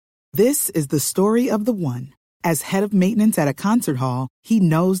This is the story of the one. As head of maintenance at a concert hall, he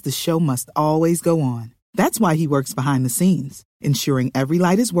knows the show must always go on. That's why he works behind the scenes, ensuring every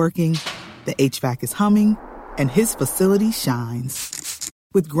light is working, the HVAC is humming, and his facility shines.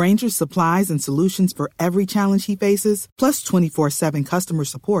 With Grainger's supplies and solutions for every challenge he faces, plus 24/7 customer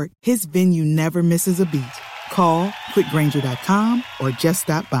support, his venue never misses a beat. Call quickgrainger.com or just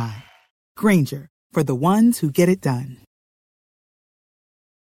stop by. Grainger, for the ones who get it done.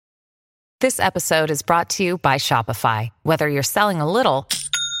 This episode is brought to you by Shopify. Whether you're selling a little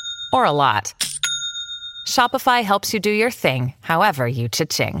or a lot, Shopify helps you do your thing, however you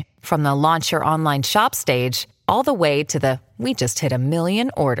cha-ching. From the launch your online shop stage, all the way to the we just hit 1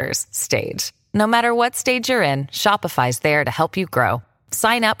 million orders stage. No matter what stage you're in, Shopify's there to help you grow.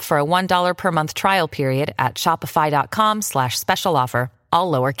 Sign up for a $1 per month trial period at shopify.com/special offer,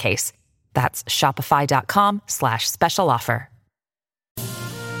 all lowercase. That's shopify.com/special offer.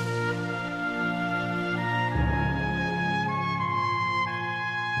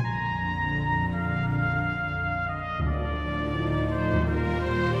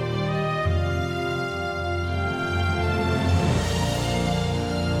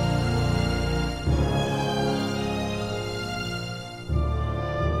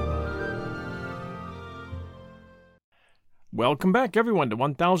 Welcome back, everyone, to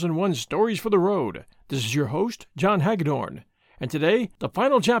 1001 Stories for the Road. This is your host, John Hagedorn, and today, the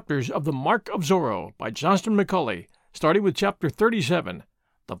final chapters of The Mark of Zorro by Johnston McCulley, starting with Chapter 37,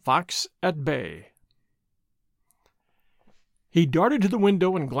 The Fox at Bay. He darted to the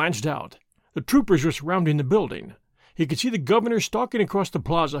window and glanced out. The troopers were surrounding the building. He could see the governor stalking across the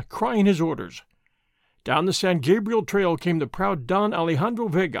plaza, crying his orders. Down the San Gabriel Trail came the proud Don Alejandro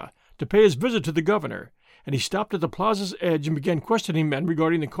Vega to pay his visit to the governor, and he stopped at the plaza's edge and began questioning men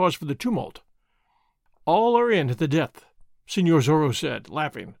regarding the cause for the tumult. "All are in at the death," Senor Zorro said,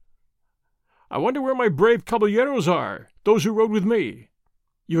 laughing. "I wonder where my brave caballeros are, those who rode with me."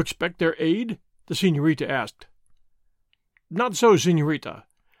 "You expect their aid?" the señorita asked. "Not so, señorita.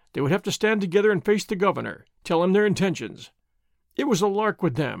 They would have to stand together and face the governor, tell him their intentions. It was a lark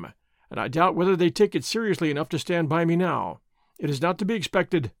with them, and I doubt whether they take it seriously enough to stand by me now. It is not to be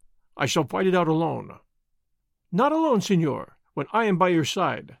expected. I shall fight it out alone." "Not alone, senor, when I am by your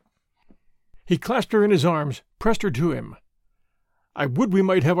side." He clasped her in his arms, pressed her to him. "I would we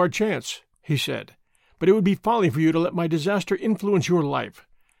might have our chance," he said, "but it would be folly for you to let my disaster influence your life.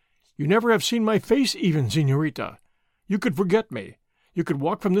 You never have seen my face even, señorita. You could forget me. You could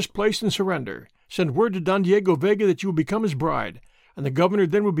walk from this place and surrender, send word to Don Diego Vega that you will become his bride, and the governor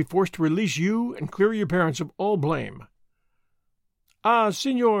then would be forced to release you and clear your parents of all blame." "Ah,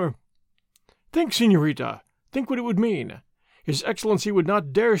 senor—" "Think, señorita. Think what it would mean. His Excellency would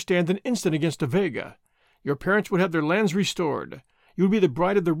not dare stand an instant against a Vega. Your parents would have their lands restored. You would be the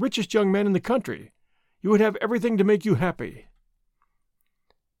bride of the richest young man in the country. You would have everything to make you happy."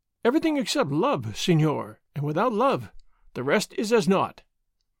 "Everything except love, senor, and without love, the rest is as naught."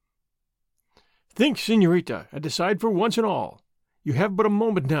 "Think, señorita, and decide for once and all. You have but a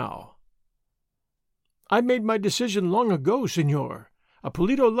moment now." "I made my decision long ago, senor.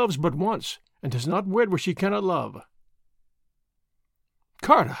 Apolito loves but once, and does not wed where she cannot love."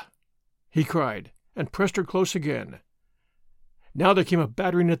 "Carta!" he cried, and pressed her close again. Now there came a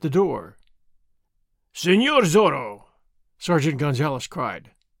battering at the door. "Senor Zorro!" Sergeant Gonzalez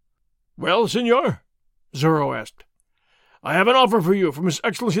cried. "Well, senor?" Zorro asked. "I have an offer for you from His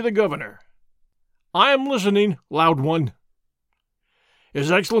Excellency the Governor." "I am listening, loud one."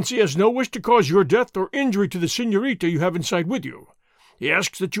 "His Excellency has no wish to cause your death or injury to the señorita you have inside with you. He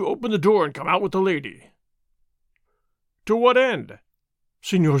asks that you open the door and come out with the lady." "To what end?"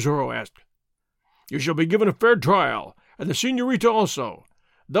 Senor Zorro asked. "You shall be given a fair trial, and the señorita also.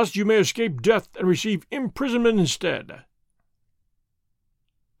 Thus you may escape death and receive imprisonment instead."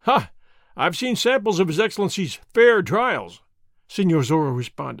 "Ha! I've seen samples of His Excellency's fair trials," Senor Zorro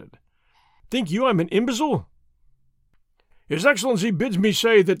responded. "Think you I'm an imbecile?" "His Excellency bids me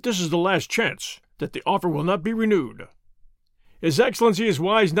say that this is the last chance, that the offer will not be renewed." "His Excellency is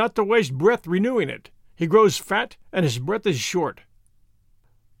wise not to waste breath renewing it. He grows fat, and his breath is short."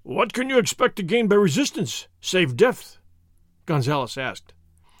 "What can you expect to gain by resistance, save death?" Gonzalez asked.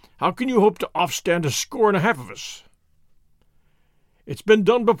 "How can you hope to offstand 1.5 score of us?" "It's been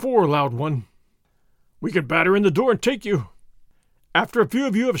done before, loud one." "We can batter in the door and take you." "After a few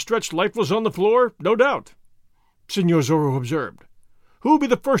of you have stretched lifeless on the floor, no doubt," Senor Zorro observed. "Who'll be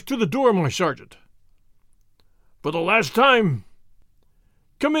the first to the door, my sergeant?" "For the last time."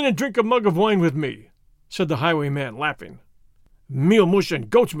 "Come in and drink a mug of wine with me," said the highwayman, laughing. "Meal mush and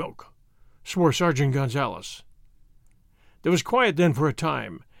goat's milk," swore Sergeant Gonzalez. There was quiet then for a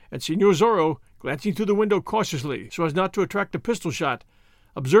time, and Senor Zorro, glancing through the window cautiously so as not to attract a pistol shot,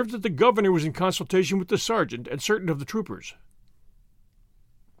 observed that the governor was in consultation with the sergeant and certain of the troopers.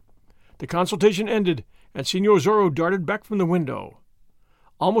 The consultation ended, and Senor Zorro darted back from the window.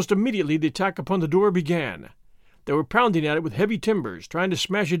 Almost immediately the attack upon the door began. They were pounding at it with heavy timbers, trying to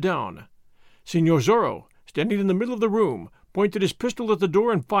smash it down. Senor Zorro, standing in the middle of the room, pointed his pistol at the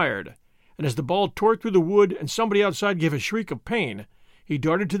door and fired, and as the ball tore through the wood and somebody outside gave a shriek of pain, he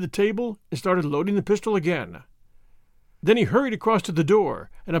darted to the table and started loading the pistol again. Then he hurried across to the door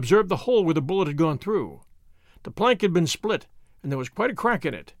and observed the hole where the bullet had gone through. The plank had been split, and there was quite a crack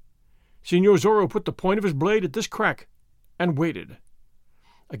in it. Senor Zorro put the point of his blade at this crack and waited.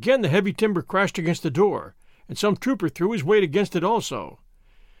 Again the heavy timber crashed against the door, and some trooper threw his weight against it also.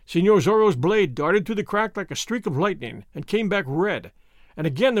 Senor Zorro's blade darted through the crack like a streak of lightning and came back red, and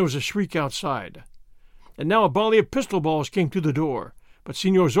again there was a shriek outside. And now a volley of pistol balls came through the door, but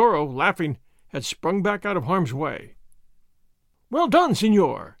Senor Zorro, laughing, had sprung back out of harm's way. "Well done,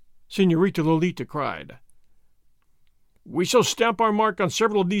 Senor!" Senorita Lolita cried. "We shall stamp our mark on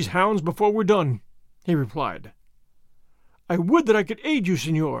several of these hounds before we're done," he replied. "I would that I could aid you,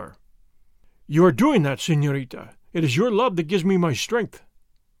 Senor." "You are doing that, Senorita. It is your love that gives me my strength."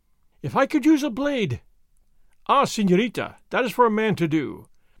 "If I could use a blade—" "Ah, Senorita, that is for a man to do.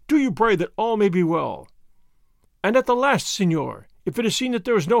 Do you pray that all may be well. And at the last, Senor, if it is seen that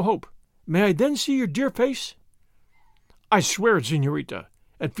there is no hope, may I then see your dear face?" "I swear it, Senorita,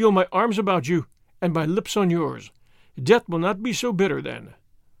 and feel my arms about you and my lips on yours. Death will not be so bitter then."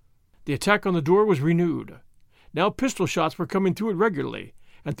 The attack on the door was renewed. Now pistol shots were coming through it regularly,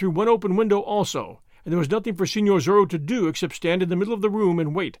 and through one open window also, and there was nothing for Senor Zorro to do except stand in the middle of the room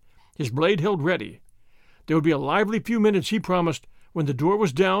and wait, his blade held ready. There would be a lively few minutes, he promised, when the door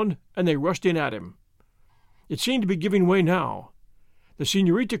was down and they rushed in at him. It seemed to be giving way now. The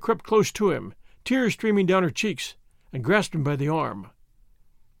Senorita crept close to him, tears streaming down her cheeks, and grasped him by the arm.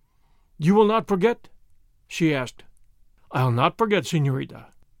 "You will not forget?" she asked. "I'll not forget, Senorita."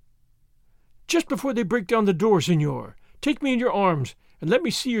 "Just before they break down the door, Senor, take me in your arms and let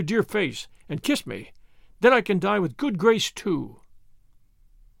me see your dear face and kiss me. Then I can die with good grace too."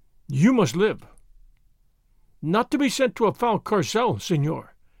 "You must live." "Not to be sent to a foul carcel,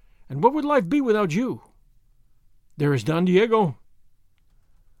 Senor. And what would life be without you?" "There is Don Diego."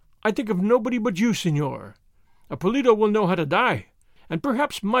 "I think of nobody but you, Senor. Apolito will know how to die, and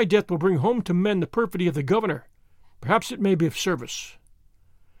perhaps my death will bring home to men the perfidy of the governor. Perhaps it may be of service."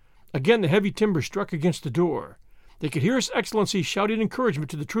 Again the heavy timber struck against the door. They could hear His Excellency shouting encouragement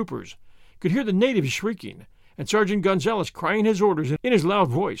to the troopers, could hear the natives shrieking, and Sergeant Gonzalez crying his orders in his loud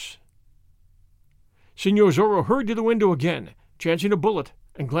voice. Senor Zorro hurried to the window again, chancing a bullet,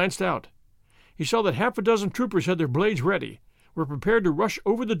 and glanced out. He saw that half a dozen troopers had their blades ready, were prepared to rush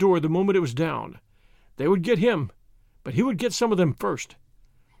over the door the moment it was down. They would get him, but he would get some of them first.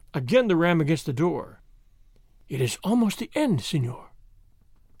 Again the ram against the door. "It is almost the end, Senor,"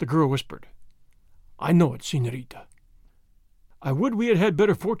 the girl whispered. "I know it, Senorita. I would we had had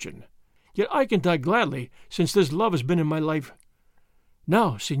better fortune, yet I can die gladly since this love has been in my life.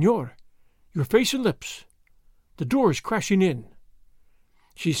 Now, Senor, your face and lips. The door is crashing in."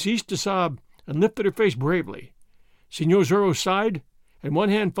 She ceased to sob and lifted her face bravely. Senor Zorro sighed, and one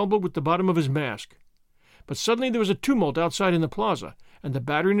hand fumbled with the bottom of his mask. But suddenly there was a tumult outside in the plaza, and the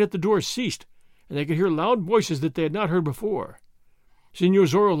battering at the door ceased, and they could hear loud voices that they had not heard before. Senor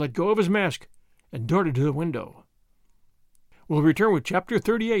Zorro let go of his mask and darted to the window. We'll return with Chapter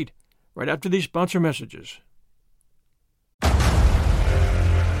 38 right after these sponsor messages.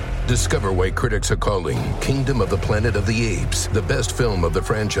 Discover why critics are calling Kingdom of the Planet of the Apes the best film of the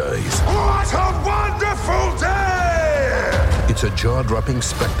franchise. What a wonderful day! It's a jaw-dropping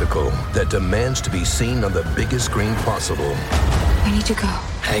spectacle that demands to be seen on the biggest screen possible. We need to go.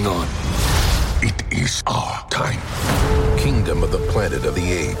 Hang on. It is our time. Kingdom of the Planet of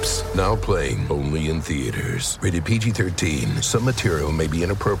the Apes. Now playing only in theaters. Rated PG-13. Some material may be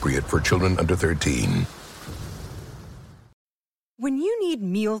inappropriate for children under 13. When you need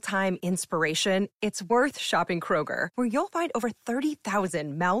mealtime inspiration, it's worth shopping Kroger, where you'll find over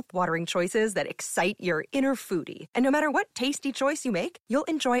 30,000 mouth-watering choices that excite your inner foodie. And no matter what tasty choice you make, you'll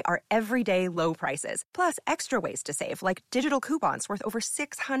enjoy our everyday low prices, plus extra ways to save, like digital coupons worth over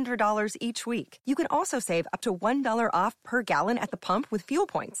 $600 each week. You can also save up to $1 off per gallon at the pump with fuel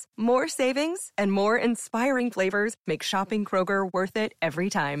points. More savings and more inspiring flavors make shopping Kroger worth it every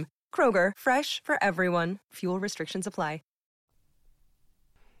time. Kroger, fresh for everyone. Fuel restrictions apply.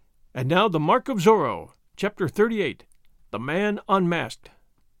 And now the Mark of Zorro, Chapter 38, The Man Unmasked.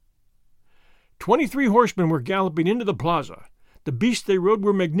 23 horsemen were galloping into the plaza. The beasts they rode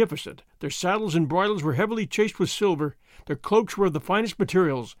were magnificent. Their saddles and bridles were heavily chased with silver, their cloaks were of the finest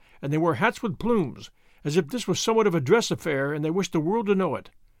materials, and they wore hats with plumes, as if this was somewhat of a dress affair and they wished the world to know it.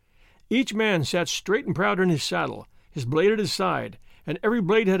 Each man sat straight and proud in his saddle, his blade at his side, and every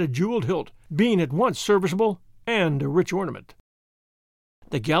blade had a jeweled hilt, being at once serviceable and a rich ornament.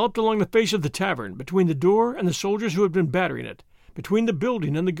 They galloped along the face of the tavern, between the door and the soldiers who had been battering it, between the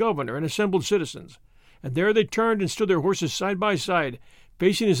building and the governor and assembled citizens, and there they turned and stood their horses side by side,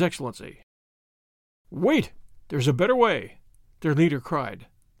 facing His Excellency. "Wait! There's a better way," their leader cried.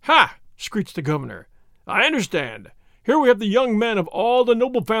 "Ha!" screeched the governor. "I understand. Here we have the young men of all the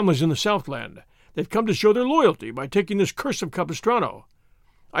noble families in the Southland. They've come to show their loyalty by taking this curse of Capistrano.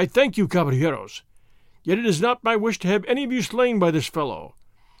 I thank you, caballeros. Yet it is not my wish to have any of you slain by this fellow.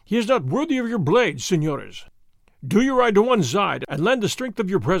 He is not worthy of your blades, senores. Do you ride to one side, and lend the strength of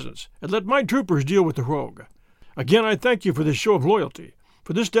your presence, and let my troopers deal with the rogue. Again I thank you for this show of loyalty,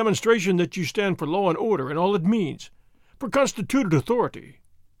 for this demonstration that you stand for law and order and all it means, for constituted authority."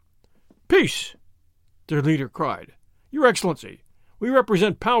 "Peace!" their leader cried. "Your Excellency, we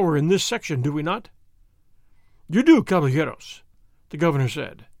represent power in this section, do we not?" "You do, caballeros," the governor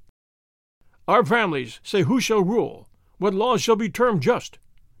said. "Our families say who shall rule, what laws shall be termed just,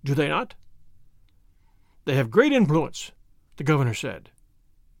 do they not?" "They have great influence," the governor said.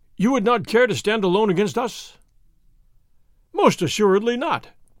 "You would not care to stand alone against us?" "Most assuredly not,"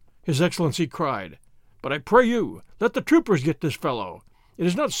 His Excellency cried. "But I pray you, let the troopers get this fellow. It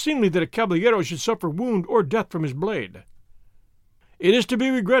is not seemly that a caballero should suffer wound or death from his blade." "It is to be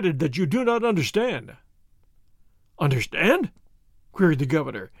regretted that you do not understand." "Understand?" queried the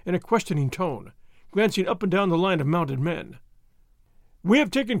governor in a questioning tone, glancing up and down the line of mounted men. "We have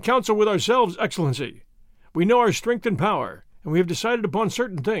taken counsel with ourselves, Excellency. We know our strength and power, and we have decided upon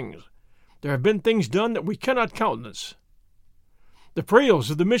certain things. There have been things done that we cannot countenance. The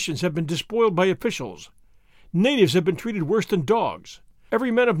frailes of the missions have been despoiled by officials. Natives have been treated worse than dogs.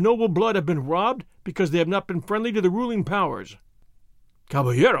 Every man of noble blood have been robbed because they have not been friendly to the ruling powers."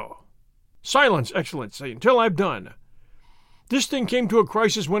 "Caballero!" "Silence, Excellency, until I've done. This thing came to a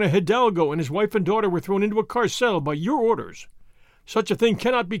crisis when a hidalgo and his wife and daughter were thrown into a carcel by your orders. Such a thing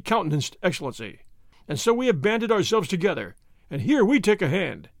cannot be countenanced, Excellency, and so we have banded ourselves together, and here we take a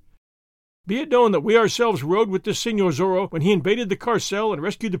hand. Be it known that we ourselves rode with this Señor Zorro when he invaded the carcel and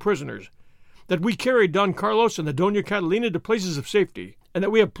rescued the prisoners, that we carried Don Carlos and the Doña Catalina to places of safety, and that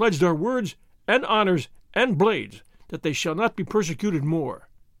we have pledged our words and honors and blades that they shall not be persecuted more.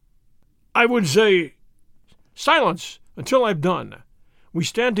 I would say, silence until I've done. We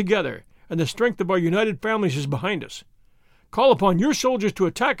stand together, and the strength of our united families is behind us. Call upon your soldiers to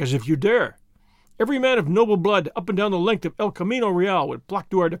attack us if you dare. Every man of noble blood up and down the length of El Camino Real would flock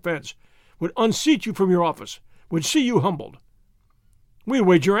to our defense, would unseat you from your office, would see you humbled. We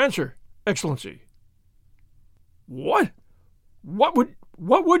await your answer, Excellency." "What? What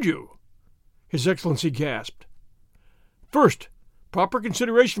would you?" His Excellency gasped. "First, proper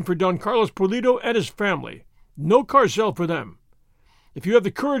consideration for Don Carlos Pulido and his family. No carcel for them. If you have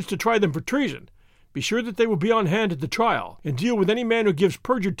the courage to try them for treason, be sure that they will be on hand at the trial, and deal with any man who gives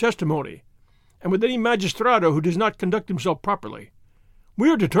perjured testimony, and with any magistrado who does not conduct himself properly. We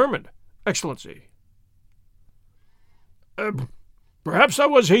are determined, Excellency." Perhaps I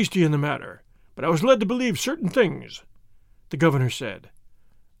was hasty in the matter, but I was led to believe certain things," the governor said.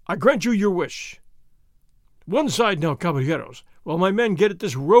 "I grant you your wish. One side now, caballeros, while my men get at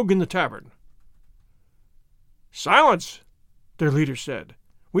this rogue in the tavern." "Silence," their leader said.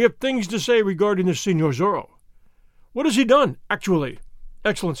 "We have things to say regarding this Señor Zorro. What has he done, actually,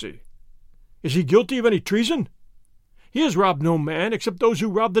 Excellency? Is he guilty of any treason? He has robbed no man except those who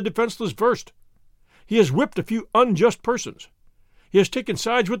robbed the defenseless first. He has whipped a few unjust persons. He has taken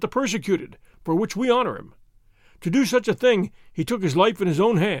sides with the persecuted, for which we honor him. To do such a thing, he took his life in his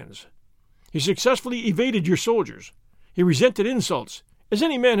own hands. He successfully evaded your soldiers. He resented insults, as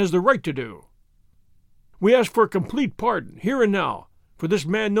any man has the right to do. We ask for a complete pardon, here and now, for this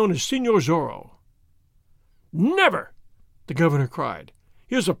man known as Señor Zorro." "Never!" the governor cried.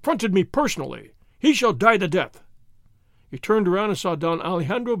 "He has affronted me personally. He shall die the death." He turned around and saw Don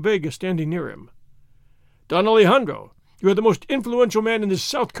Alejandro Vega standing near him. "Don Alejandro, you are the most influential man in this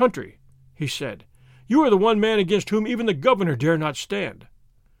south country," he said. "You are the one man against whom even the governor dare not stand.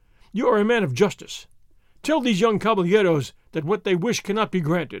 You are a man of justice. Tell these young caballeros that what they wish cannot be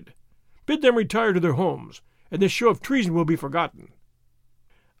granted. Bid them retire to their homes, and this show of treason will be forgotten."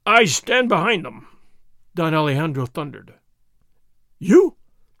 "I stand behind them," Don Alejandro thundered. "You?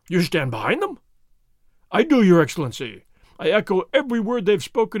 You stand behind them?" "I do, Your Excellency. I echo every word they've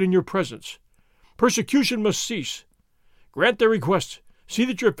spoken in your presence. Persecution must cease. Grant their requests. See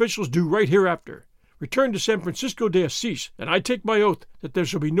that your officials do right hereafter. Return to San Francisco de Assis, and I take my oath that there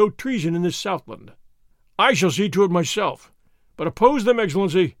shall be no treason in this Southland. I shall see to it myself, but oppose them,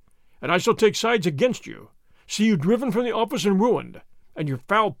 Excellency, and I shall take sides against you, see you driven from the office and ruined, and your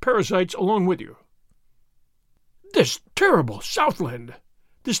foul parasites along with you. This terrible Southland!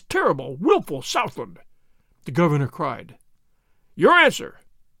 This terrible, willful Southland! The governor cried. Your answer!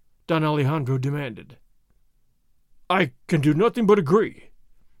 Don Alejandro demanded. I can do nothing but agree,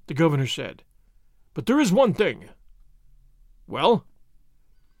 the governor said. But there is one thing. Well?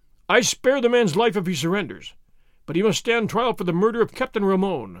 I spare the man's life if he surrenders, but he must stand trial for the murder of Captain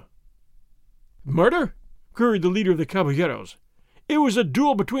Ramon. Murder? Queried the leader of the Caballeros. It was a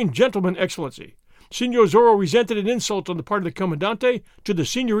duel between gentlemen, Excellency. Senor Zorro resented an insult on the part of the Comandante to the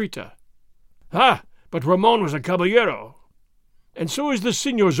Senorita. Ah, but Ramon was a Caballero. And so is this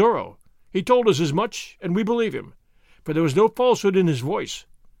Senor Zorro. He told us as much, and we believe him, for there was no falsehood in his voice.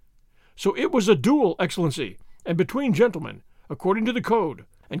 So it was a duel, Excellency, and between gentlemen, according to the code,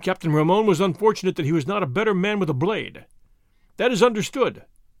 and Captain Ramon was unfortunate that he was not a better man with a blade. That is understood.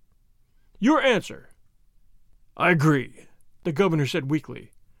 Your answer. I agree, the governor said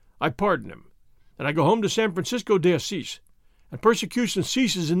weakly. I pardon him, and I go home to San Francisco de Assis, and persecution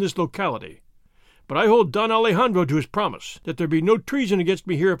ceases in this locality. But I hold Don Alejandro to his promise that there be no treason against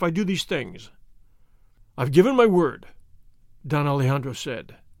me here if I do these things. I've given my word, Don Alejandro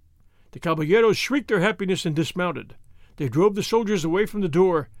said. The caballeros shrieked their happiness and dismounted. They drove the soldiers away from the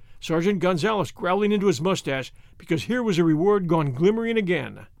door, Sergeant Gonzalez growling into his mustache because here was a reward gone glimmering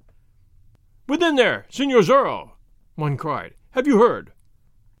again. Within there, Senor Zorro, one cried. Have you heard?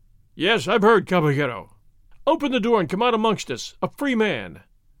 Yes, I've heard, caballero. Open the door and come out amongst us, a free man.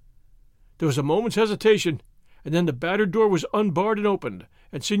 There was a moment's hesitation, and then the battered door was unbarred and opened,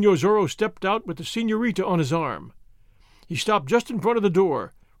 and Senor Zorro stepped out with the Senorita on his arm. He stopped just in front of the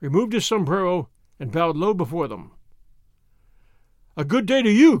door, removed his sombrero, and bowed low before them. A good day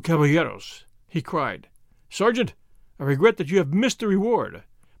to you, caballeros, he cried. Sergeant, I regret that you have missed the reward,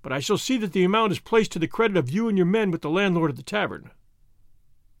 but I shall see that the amount is placed to the credit of you and your men with the landlord of the tavern.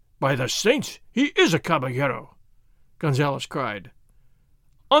 By the saints, he is a caballero, Gonzalez cried.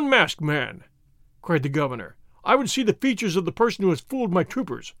 Unmasked man, cried the governor. I would see the features of the person who has fooled my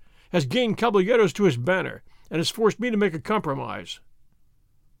troopers, has gained caballeros to his banner, and has forced me to make a compromise.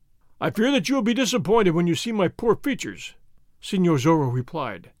 I fear that you will be disappointed when you see my poor features, Senor Zorro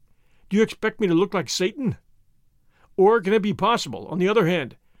replied. Do you expect me to look like Satan? Or can it be possible, on the other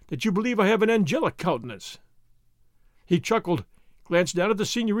hand, that you believe I have an angelic countenance? He chuckled, glanced down at the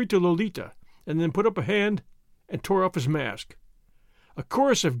Senorita Lolita, and then put up a hand and tore off his mask. A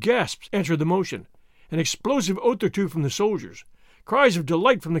chorus of gasps answered the motion, an explosive oath or two from the soldiers, cries of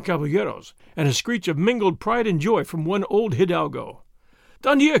delight from the caballeros, and a screech of mingled pride and joy from one old hidalgo.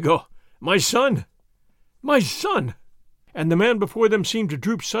 Don Diego, my son! My son! And the man before them seemed to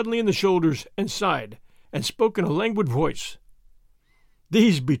droop suddenly in the shoulders and sighed, and spoke in a languid voice.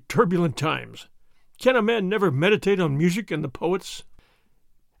 These be turbulent times. Can a man never meditate on music and the poets?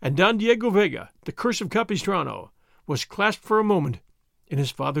 And Don Diego Vega, the curse of Capistrano, was clasped for a moment in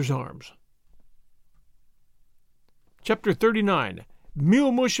his father's arms. Chapter 39.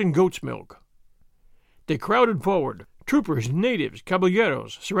 Mule Mush and Goat's Milk. They crowded forward, troopers, natives,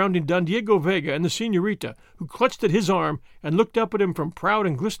 caballeros, surrounding Don Diego Vega and the Senorita, who clutched at his arm and looked up at him from proud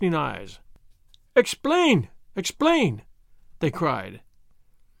and glistening eyes. Explain! Explain! They cried.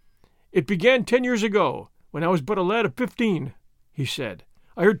 It began 10 years ago, when I was but a lad of 15, he said.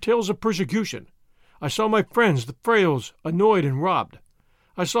 I heard tales of persecution. I saw my friends, the Frailes, annoyed and robbed.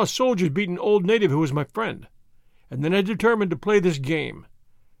 I saw soldiers beat an old native who was my friend. And then I determined to play this game.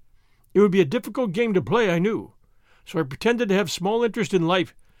 It would be a difficult game to play, I knew, so I pretended to have small interest in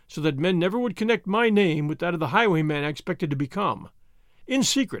life so that men never would connect my name with that of the highwayman I expected to become. In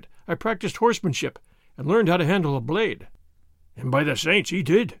secret, I practiced horsemanship and learned how to handle a blade. And by the saints, he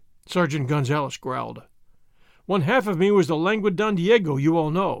did, Sergeant Gonzalez growled. One half of me was the languid Don Diego you all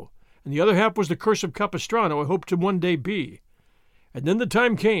know, and the other half was the curse of Capistrano I hoped to one day be. And then the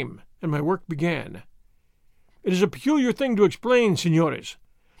time came, and my work began. It is a peculiar thing to explain, senores.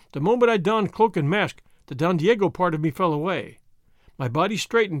 The moment I donned cloak and mask, the Don Diego part of me fell away. My body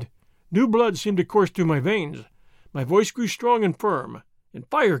straightened, new blood seemed to course through my veins, my voice grew strong and firm, and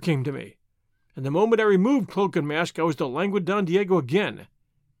fire came to me. And the moment I removed cloak and mask, I was the languid Don Diego again.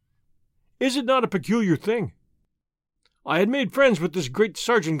 Is it not a peculiar thing? I had made friends with this great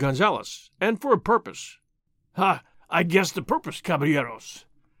Sergeant Gonzalez, and for a purpose. Ha! I guessed the purpose, caballeros,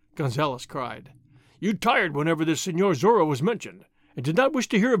 Gonzalez cried. You tired whenever this Senor Zorro was mentioned, and did not wish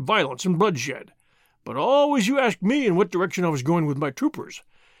to hear of violence and bloodshed. But always you asked me in what direction I was going with my troopers,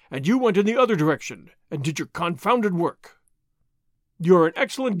 and you went in the other direction and did your confounded work." "You're an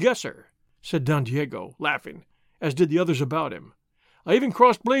excellent guesser," said Don Diego, laughing, as did the others about him. "I even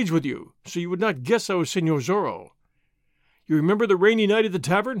crossed blades with you, so you would not guess I was Senor Zorro. You remember the rainy night at the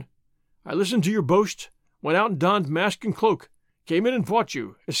tavern? I listened to your boasts, went out and donned mask and cloak, came in and fought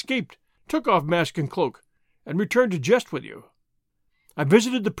you, escaped, took off mask and cloak, and returned to jest with you. I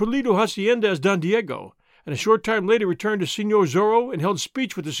visited the Pulido hacienda as Don Diego, and a short time later returned to Senor Zorro and held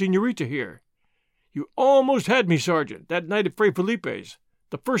speech with the señorita here. You almost had me, Sergeant, that night at Fray Felipe's.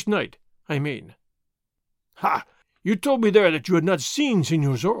 The first night, I mean." "Ha! You told me there that you had not seen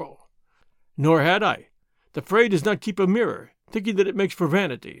Senor Zorro." "Nor had I. The Fray does not keep a mirror, thinking that it makes for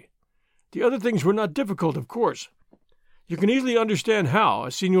vanity. The other things were not difficult, of course. You can easily understand how,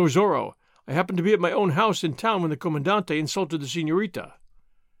 as Senor Zorro, I happened to be at my own house in town when the Comandante insulted the señorita.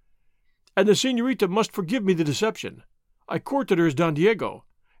 And the señorita must forgive me the deception. I courted her as Don Diego,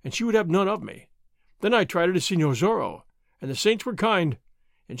 and she would have none of me. Then I tried it as Senor Zorro, and the saints were kind,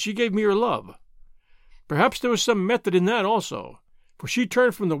 and she gave me her love. Perhaps there was some method in that also, for she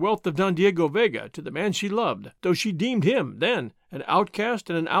turned from the wealth of Don Diego Vega to the man she loved, though she deemed him, then, an outcast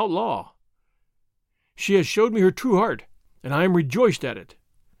and an outlaw. She has showed me her true heart, and I am rejoiced at it.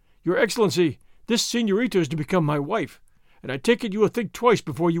 Your Excellency, this señorita is to become my wife, and I take it you will think twice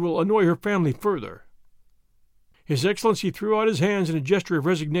before you will annoy her family further." His Excellency threw out his hands in a gesture of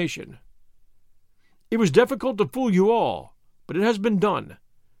resignation. "It was difficult to fool you all, but it has been done,"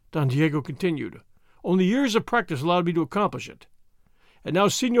 Don Diego continued. "Only years of practice allowed me to accomplish it. And now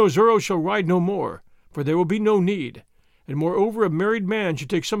Senor Zorro shall ride no more, for there will be no need, and moreover a married man should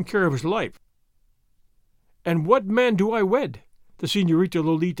take some care of his life." "And what man do I wed?" the señorita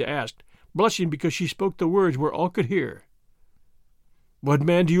Lolita asked, blushing because she spoke the words where all could hear. "What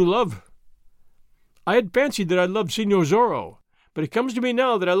man do you love?" "I had fancied that I loved Senor Zorro, but it comes to me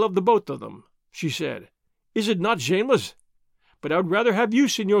now that I love the both of them," she said. "Is it not shameless? But I would rather have you,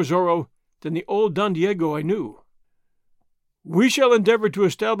 Senor Zorro, than the old Don Diego I knew." "We shall endeavor to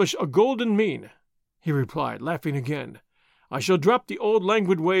establish a golden mean," he replied, laughing again. "I shall drop the old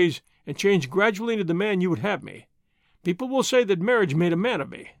languid ways and change gradually into the man you would have me. People will say that marriage made a man of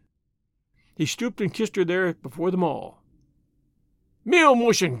me." He stooped and kissed her there before them all. "Meal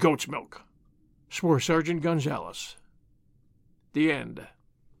mush and goat's milk," swore Sergeant Gonzalez. The end.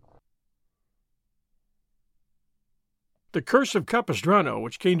 The Curse of Capistrano,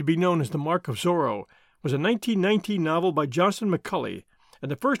 which came to be known as The Mark of Zorro, was a 1919 novel by Johnson McCulley, and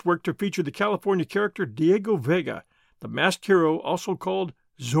the first work to feature the California character Diego Vega, the masked hero also called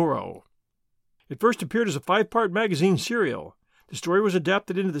Zorro. It first appeared as a 5-part magazine serial. The story was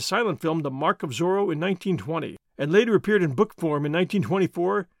adapted into the silent film The Mark of Zorro in 1920, and later appeared in book form in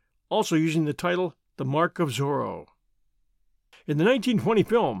 1924, also using the title The Mark of Zorro. In the 1920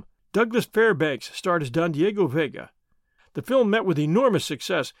 film, Douglas Fairbanks starred as Don Diego Vega. The film met with enormous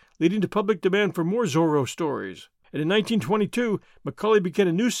success, leading to public demand for more Zorro stories. And in 1922, McCulley began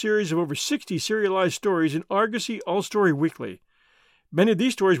a new series of over 60 serialized stories in Argosy All-Story Weekly. Many of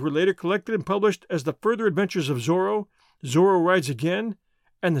these stories were later collected and published as The Further Adventures of Zorro, Zorro Rides Again,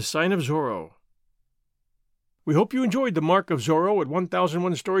 and The Sign of Zorro. We hope you enjoyed The Mark of Zorro at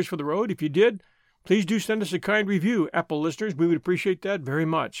 1001 Stories for the Road. If you did, please do send us a kind review. Apple listeners, we would appreciate that very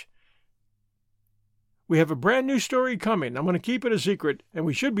much. We have a brand new story coming. I'm going to keep it a secret, and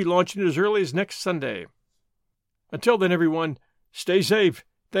we should be launching it as early as next Sunday. Until then, everyone, stay safe.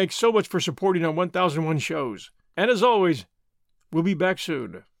 Thanks so much for supporting our 1001 shows. And as always, we'll be back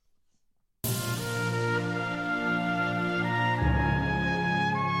soon.